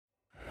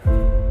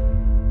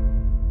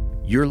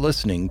You're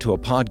listening to a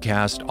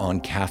podcast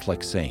on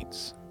Catholic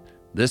saints.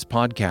 This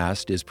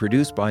podcast is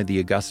produced by the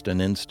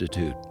Augustine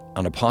Institute,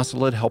 an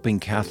apostolate helping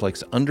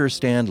Catholics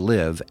understand,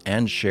 live,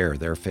 and share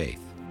their faith.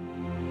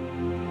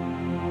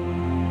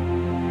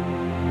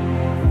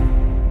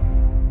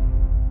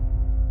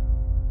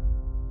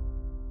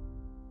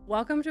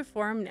 Welcome to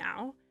Forum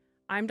Now.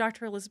 I'm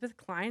Dr. Elizabeth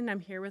Klein, and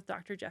I'm here with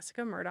Dr.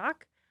 Jessica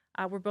Murdoch.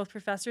 We're both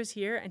professors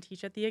here and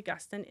teach at the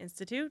Augustine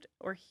Institute.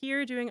 We're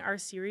here doing our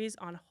series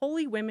on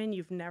holy women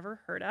you've never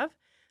heard of.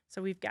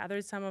 So we've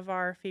gathered some of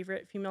our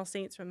favorite female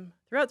saints from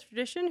throughout the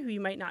tradition who you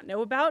might not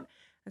know about.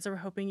 And so we're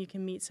hoping you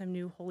can meet some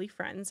new holy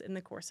friends in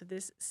the course of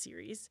this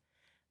series.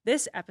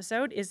 This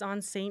episode is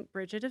on Saint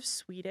Brigid of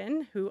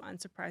Sweden, who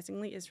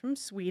unsurprisingly is from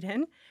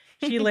Sweden.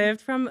 She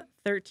lived from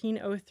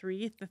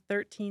 1303 to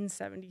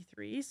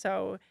 1373,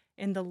 so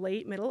in the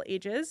late Middle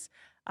Ages.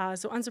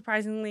 So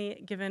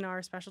unsurprisingly, given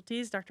our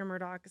specialties, Dr.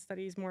 Murdoch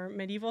studies more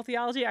medieval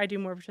theology. I do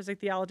more patristic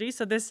theology.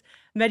 So this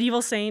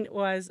medieval saint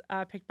was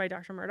picked by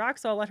Dr. Murdoch.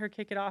 So I'll let her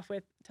kick it off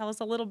with, tell us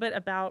a little bit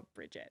about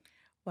Brigid.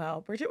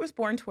 Well, Brigid was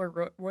born to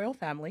a royal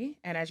family,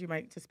 and as you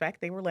might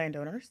suspect, they were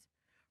landowners.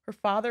 Her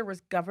father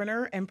was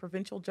governor and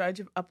provincial judge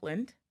of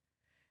Uppland.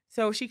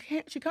 So she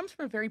comes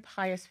from a very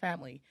pious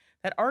family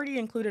that already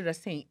included a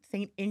saint,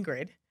 Saint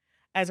Ingrid,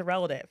 as a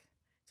relative.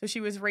 So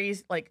she was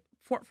raised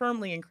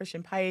firmly in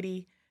Christian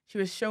piety. She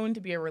was shown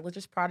to be a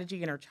religious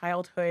prodigy in her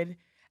childhood.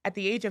 At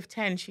the age of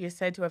 10, she is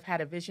said to have had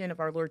a vision of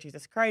our Lord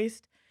Jesus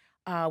Christ,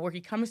 where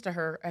he comes to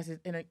her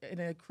in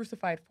a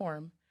crucified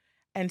form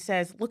and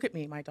says, "Look at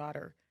me, my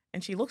daughter."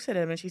 And she looks at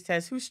him and she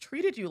says, "Who's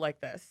treated you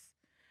like this?"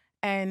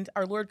 And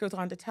our Lord goes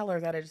on to tell her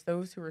that it is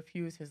those who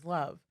refuse his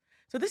love.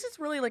 So this is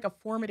really like a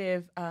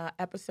formative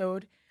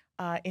episode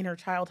in her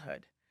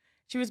childhood.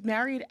 She was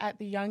married at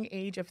the young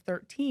age of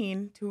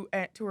 13 to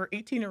her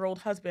 18-year-old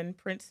husband,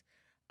 Prince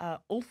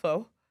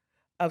Ulfo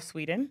of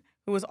Sweden,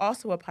 who was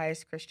also a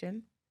pious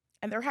Christian.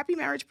 And their happy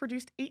marriage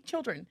produced 8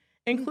 children,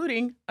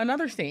 including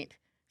another saint,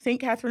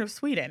 Saint Catherine of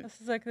Sweden.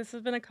 This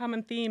has been a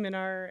common theme in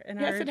our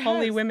Yes,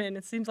 holy has. women.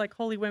 It seems like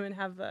holy women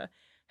have the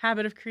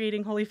habit of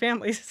creating holy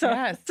families. So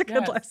Yes, it's a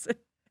good lesson.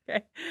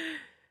 Okay.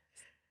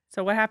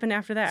 So what happened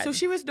after that? So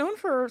she was known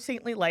for her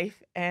saintly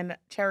life and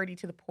charity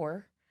to the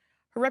poor.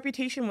 Her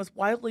reputation was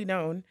widely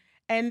known,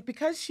 and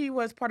because she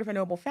was part of a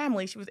noble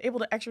family, she was able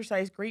to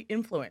exercise great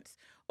influence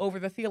over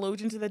the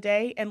theologians of the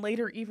day and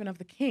later even of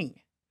the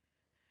king.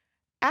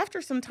 After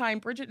some time,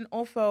 Brigid and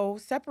Ulfo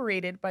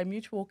separated by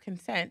mutual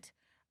consent,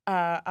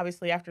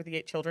 obviously after the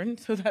 8 children,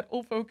 so that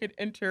Ulfo could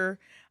enter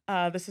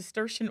the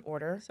Cistercian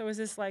order. So is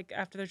this like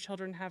after their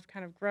children have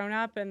kind of grown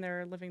up and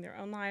they're living their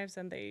own lives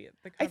and they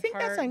become I think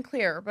that's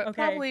unclear, but Okay.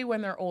 probably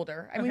when they're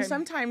older. I mean, Okay.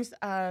 sometimes,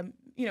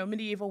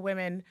 medieval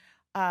women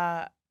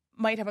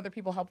might have other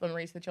people help them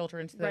raise the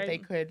children so that Right. they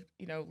could,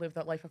 live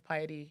that life of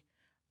piety,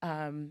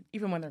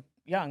 even when they're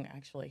young,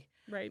 actually.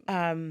 Right.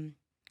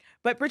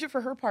 But Brigid, for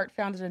her part,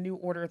 founded a new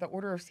order, the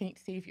Order of Saint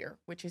Savior,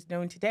 which is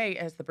known today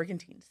as the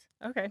Brigantines.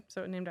 Okay.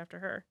 So named after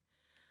her.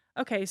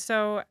 Okay.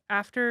 So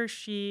after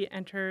she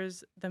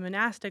enters the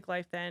monastic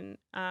life, then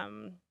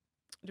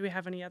do we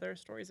have any other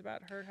stories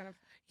about her kind of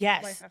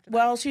Yes. life after that?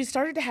 Well, she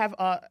started to have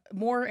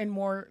more and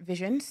more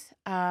visions.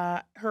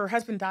 Her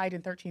husband died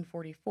in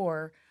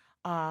 1344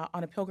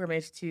 on a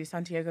pilgrimage to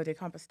Santiago de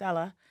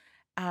Compostela.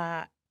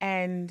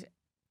 And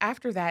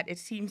after that, it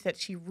seems that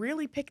she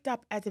really picked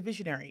up as a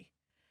visionary.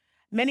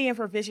 Many of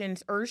her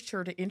visions urged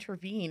her to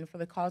intervene for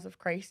the cause of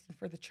Christ and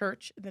for the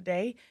church in the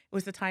day. It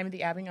was the time of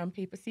the Avignon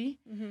papacy.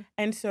 Mm-hmm.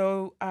 And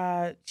so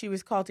she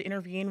was called to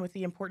intervene with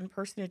the important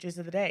personages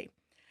of the day.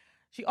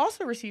 She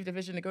also received a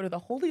vision to go to the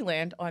Holy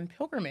Land on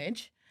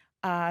pilgrimage.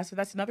 So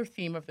that's another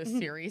theme of this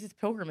series, is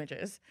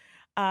pilgrimages,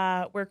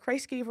 where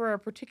Christ gave her a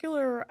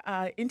particular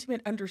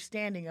intimate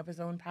understanding of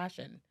his own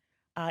passion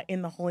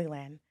in the Holy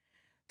Land.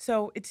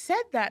 So it's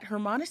said that her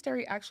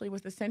monastery actually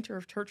was the center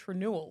of church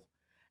renewal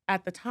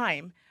at the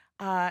time,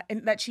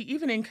 and that she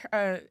even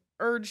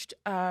urged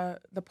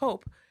the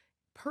Pope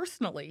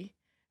personally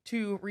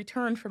to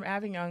return from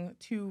Avignon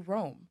to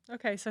Rome.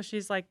 Okay. So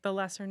she's like the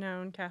lesser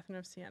known Catherine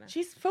of Siena.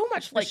 She's so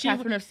much like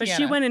Catherine of Siena. But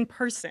she went in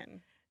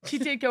person. She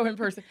did go in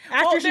person.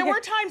 After There were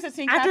times that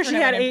St. after Catherine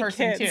she had went in 8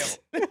 person kids.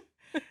 too.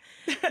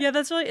 Yeah,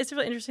 it's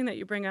really interesting that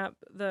you bring up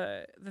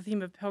the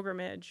theme of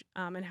pilgrimage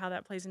and how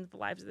that plays into the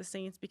lives of the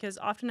saints, because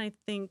often I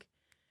think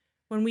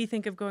when we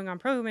think of going on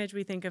pilgrimage,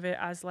 we think of it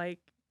as like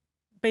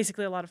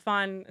basically a lot of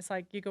fun. It's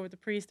like you go with the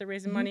priest, they're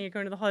raising money, you're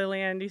going to the Holy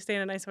Land, you stay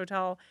in a nice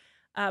hotel.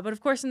 But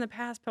of course, in the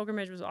past,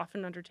 pilgrimage was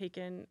often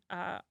undertaken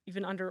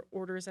even under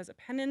orders as a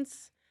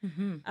penance.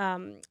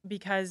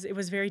 Because it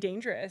was very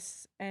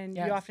dangerous and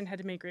you often had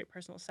to make great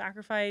personal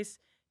sacrifice.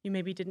 You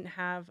maybe didn't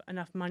have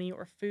enough money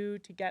or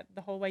food to get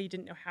the whole way. You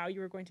didn't know how you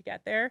were going to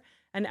get there.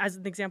 And as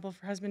an example of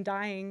her husband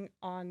dying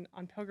on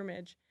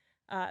pilgrimage,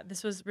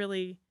 this was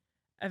really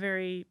a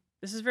very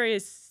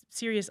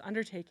serious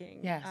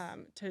undertaking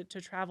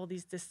to travel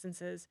these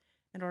distances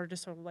in order to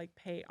sort of like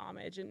pay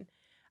homage. And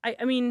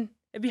I mean,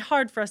 it'd be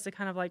hard for us to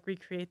kind of like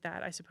recreate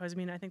that, I suppose. I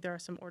mean, I think there are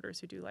some orders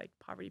who do like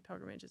poverty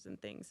pilgrimages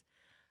and things.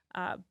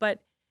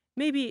 But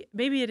maybe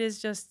it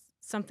is just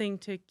something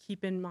to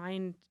keep in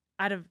mind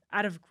out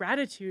of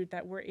gratitude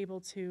that we're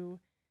able to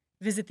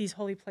visit these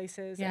holy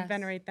places and Yes.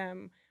 venerate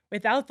them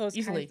without those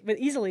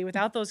Easily.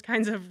 without those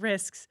kinds of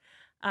risks,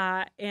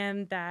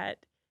 and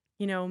that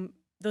you know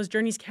those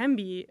journeys can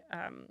be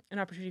an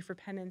opportunity for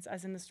penance,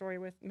 as in the story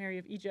with Mary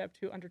of Egypt,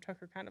 who undertook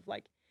her kind of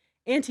like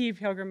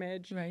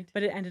anti-pilgrimage, Right.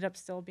 but it ended up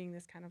still being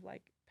this kind of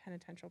like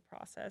penitential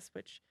process,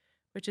 which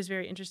is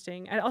very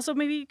interesting. And also,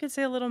 maybe you could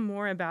say a little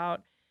more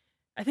about.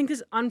 I think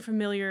it's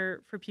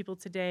unfamiliar for people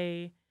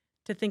today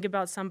to think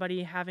about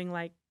somebody having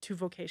like two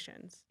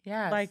vocations.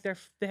 Yes. Like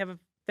they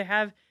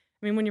have.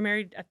 I mean, when you're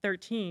married at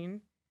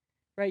 13,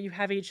 right? You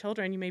have 8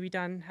 children. You may be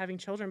done having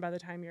children by the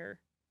time you're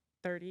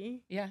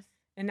 30. Yes.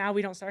 And now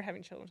we don't start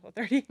having children until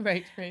 30.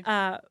 Right.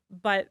 Right.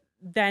 But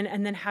then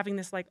having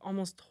this like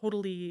almost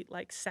totally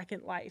like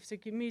second life. So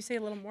can you say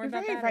a little more You're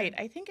about very that? right.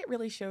 I think it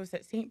really shows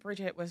that Saint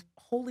Bridget was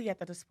wholly at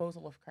the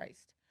disposal of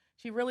Christ.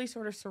 She really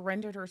sort of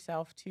surrendered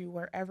herself to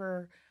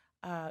wherever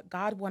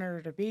God wanted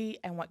her to be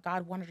and what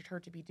God wanted her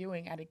to be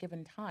doing at a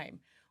given time.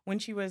 When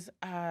she was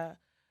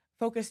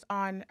focused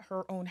on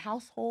her own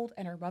household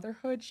and her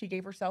motherhood, she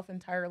gave herself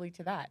entirely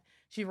to that.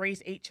 She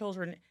raised 8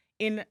 children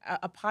in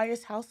a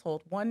pious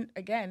household, one,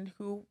 again,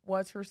 who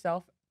was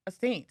herself a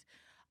saint.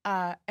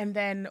 And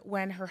then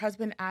when her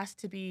husband asked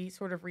to be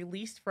sort of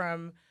released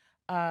from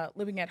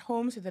living at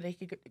home so that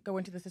he could go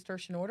into the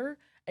Cistercian order,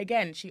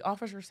 again, she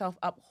offers herself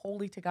up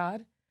wholly to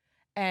God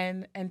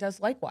and does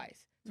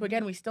likewise. So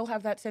again, we still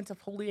have that sense of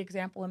holy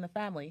example in the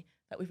family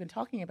that we've been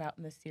talking about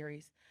in this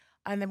series.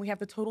 And then we have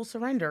the total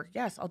surrender.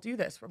 Yes, I'll do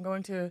this. I'm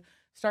going to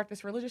start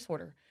this religious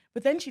order.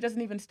 But then she doesn't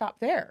even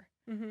stop there.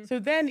 Mhm. So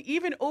then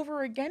even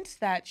over against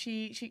that,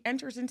 she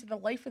enters into the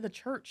life of the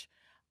church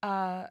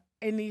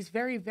in these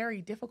very,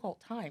 very difficult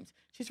times.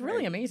 She's really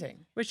Right.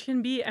 amazing. Which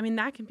can be, I mean,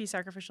 that can be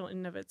sacrificial in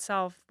and of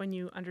itself when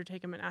you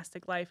undertake a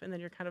monastic life and then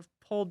you're kind of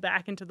pulled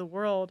back into the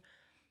world.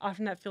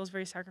 Often that feels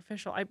very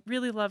sacrificial. I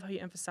really love how you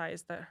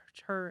emphasize that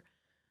her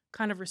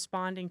kind of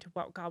responding to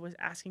what God was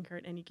asking her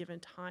at any given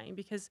time,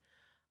 because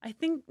I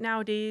think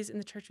nowadays in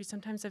the church we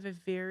sometimes have a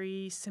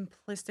very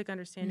simplistic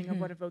understanding of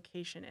what a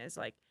vocation is.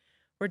 Like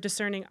we're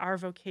discerning our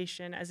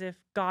vocation as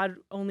if God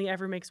only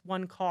ever makes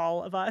one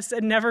call of us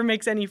and never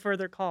makes any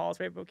further calls,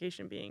 right?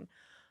 Vocation being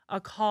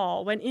a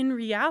call, when in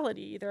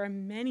reality there are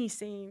many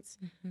saints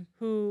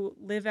who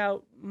live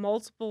out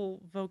multiple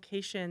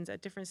vocations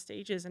at different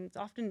stages, and it's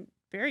often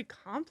very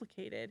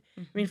complicated.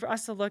 I mean, for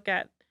us to look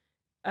at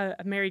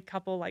a married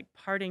couple like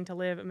parting to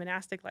live a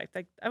monastic life,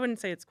 like I wouldn't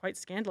say it's quite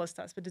scandalous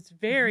to us, but it's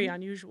very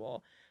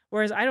unusual.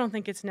 Whereas I don't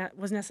think it's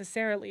was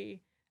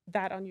necessarily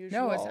that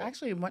unusual. No, it's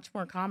actually much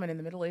more common in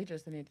the Middle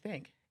Ages than you'd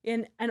think.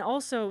 And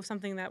also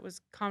something that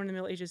was common in the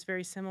Middle Ages,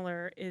 very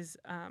similar, is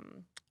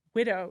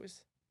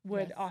widows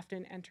would Yes.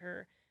 often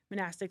enter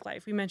monastic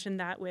life. We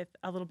mentioned that with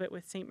a little bit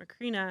with Saint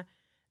Macrina,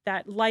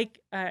 that like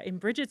in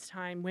Brigid's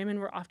time, women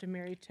were often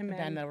married to But men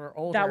then they were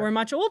older. that were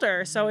much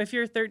older. So if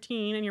you're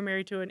 13 and you're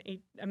married to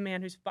a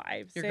man who's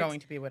 5, You're 6, going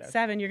to be widowed.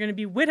 7, you're going to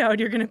be widowed.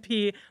 You're going to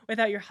be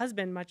without your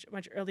husband much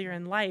earlier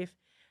in life,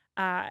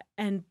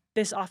 and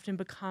this often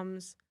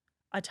becomes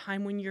a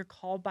time when you're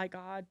called by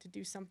God to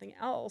do something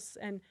else.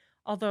 And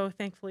although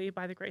thankfully,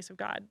 by the grace of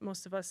God,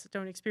 most of us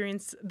don't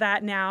experience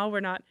that now.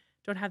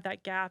 Don't have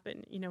that gap,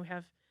 and we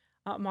have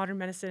modern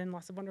medicine and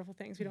lots of wonderful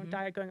things. We don't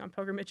die going on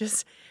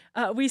pilgrimages.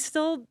 We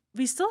still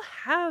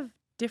have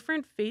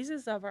different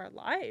phases of our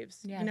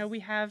lives. Yes. We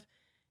have.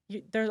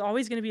 There's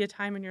always going to be a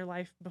time in your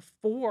life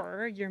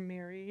before you're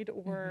married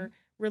or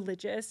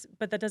religious,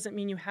 but that doesn't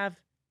mean you have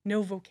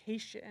no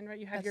vocation, right?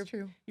 You have That's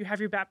true. You have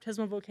your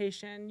baptismal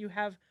vocation. You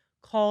have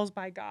calls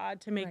by God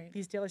to make Right.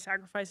 these daily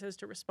sacrifices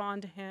to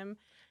respond to Him.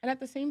 And at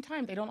the same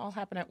time, they don't all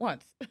happen at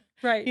once.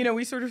 Right.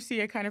 We sort of see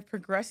a kind of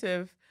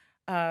progressive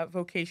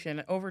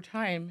vocation over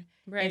time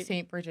in Right.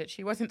 Saint Bridget.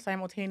 She wasn't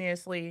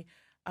simultaneously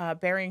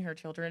burying her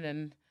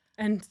children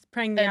And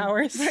praying the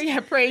hours. yeah,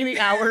 praying the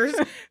hours,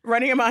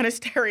 running a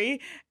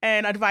monastery,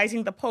 and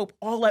advising the Pope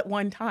all at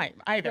one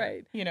time either.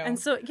 Right. You know. And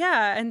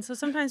so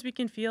sometimes we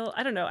can feel,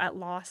 I don't know, at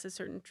loss at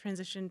certain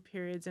transition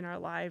periods in our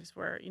lives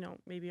where,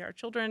 maybe our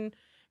children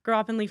grow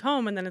up and leave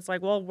home, and then it's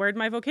like, well, where'd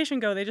my vocation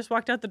go? They just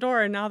walked out the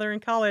door and now they're in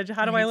college.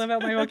 How do I Right. live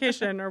out my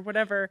vocation or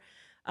whatever?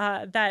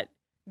 That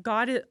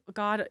God, you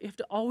have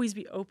to always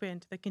be open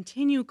to the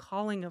continued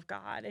calling of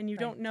God, and you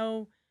don't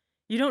know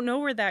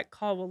where that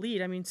call will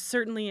lead. I mean,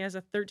 certainly as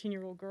a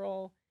 13-year-old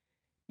girl,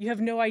 you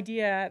have no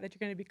idea that you're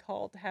going to be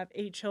called to have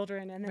 8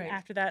 children, and then Right.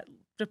 after that,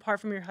 depart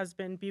from your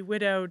husband, be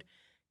widowed,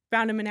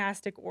 found a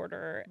monastic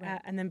order,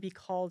 Right. and then be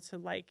called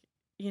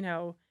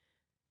to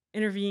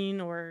intervene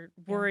or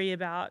worry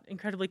about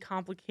incredibly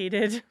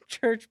complicated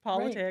church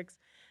politics.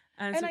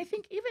 And I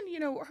think even,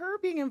 her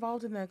being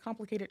involved in the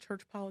complicated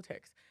church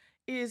politics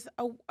is,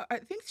 I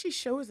think she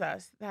shows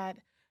us that,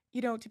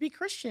 to be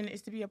Christian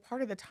is to be a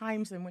part of the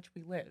times in which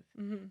we live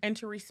and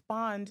to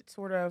respond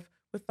sort of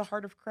with the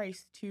heart of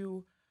Christ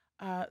to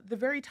the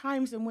very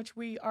times in which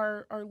we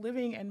are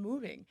living and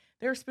moving.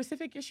 There are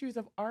specific issues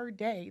of our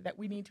day that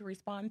we need to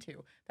respond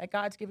to, that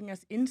God's giving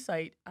us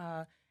insight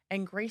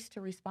and grace to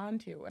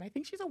respond to. And I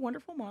think she's a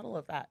wonderful model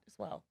of that as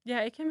well.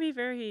 Yeah, it can be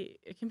very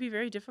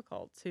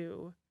difficult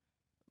to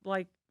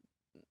like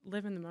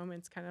live in the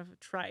moment's kind of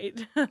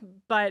trite,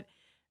 but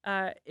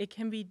it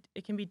can be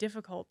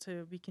difficult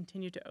to be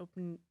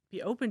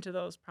open to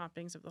those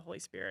promptings of the Holy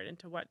Spirit and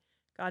to what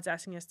God's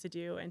asking us to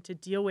do, and to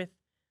deal with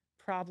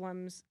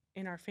problems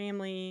in our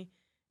family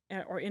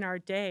or in our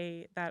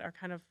day that are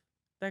kind of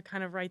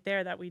right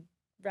there that we'd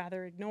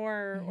rather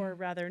ignore or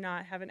rather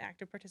not have an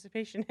active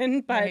participation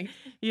in. But Right.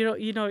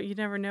 you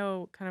never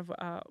know kind of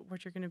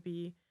what you're going to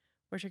be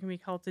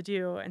called to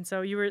do. And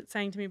so you were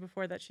saying to me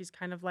before that she's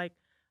kind of like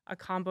a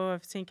combo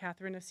of Saint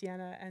Catherine of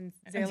Siena and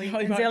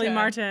Zélie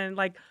Martin,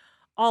 like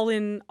all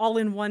in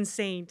one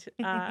saint.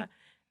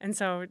 And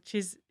so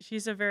she's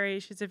a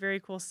very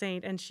cool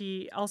saint. And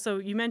she also,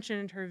 you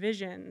mentioned her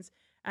visions,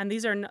 and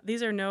these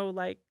are no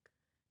like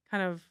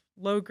kind of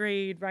low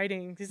grade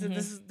writings.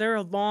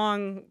 They're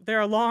long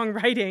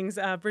writings.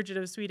 Brigid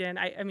of Sweden.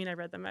 I mean, I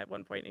read them at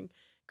one point in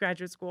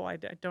graduate school. I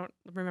don't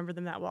remember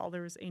them that well.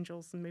 There was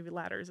angels and maybe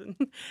ladders, and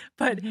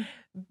but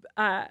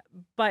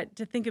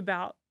to think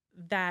about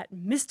that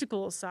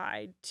mystical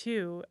side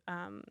too,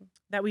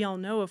 that we all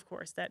know, of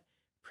course, that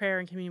prayer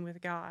and communion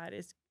with God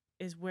is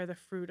where the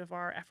fruit of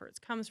our efforts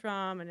comes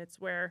from, and it's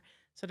where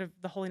sort of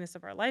the holiness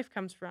of our life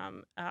comes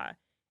from.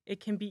 It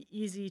can be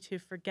easy to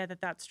forget that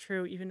that's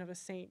true, even of a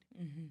saint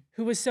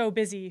who was so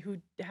busy,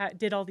 who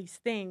did all these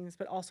things,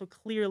 but also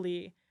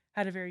clearly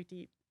had a very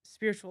deep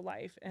spiritual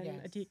life and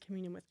a deep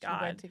communion with God.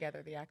 She read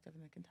together the active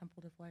and the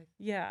contemplative life.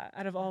 Yeah,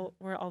 out of all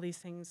where all these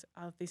things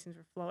were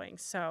flowing.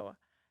 So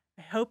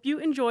I hope you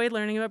enjoyed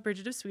learning about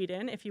Brigid of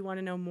Sweden. If you want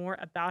to know more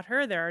about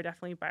her, there are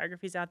definitely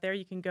biographies out there.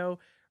 You can go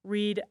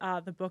read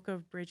the book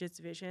of Brigid's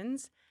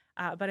Visions.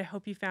 But I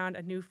hope you found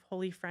a new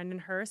holy friend in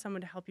her, someone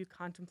to help you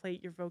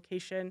contemplate your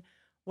vocation,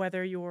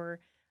 whether you're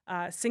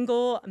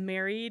single,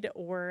 married,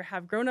 or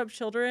have grown-up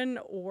children,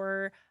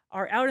 or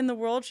are out in the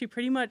world. She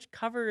pretty much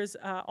covers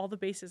all the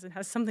bases and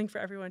has something for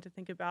everyone to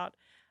think about.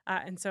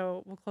 And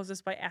so we'll close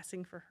this by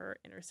asking for her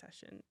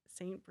intercession.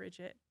 Saint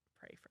Brigid,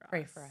 pray for us.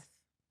 Pray for us.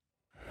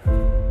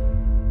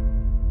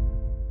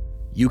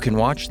 You can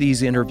watch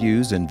these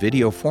interviews in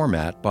video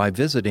format by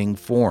visiting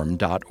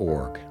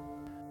formed.org.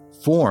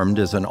 Formed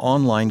is an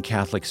online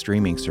Catholic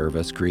streaming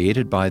service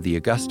created by the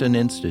Augustine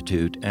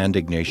Institute and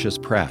Ignatius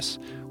Press,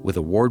 with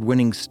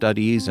award-winning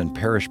studies and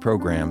parish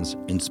programs,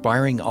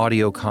 inspiring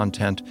audio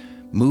content,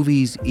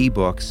 movies,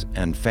 ebooks,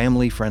 and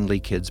family-friendly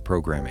kids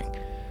programming.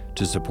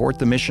 To support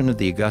the mission of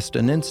the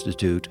Augustine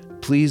Institute,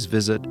 please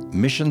visit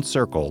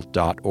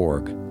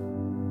missioncircle.org.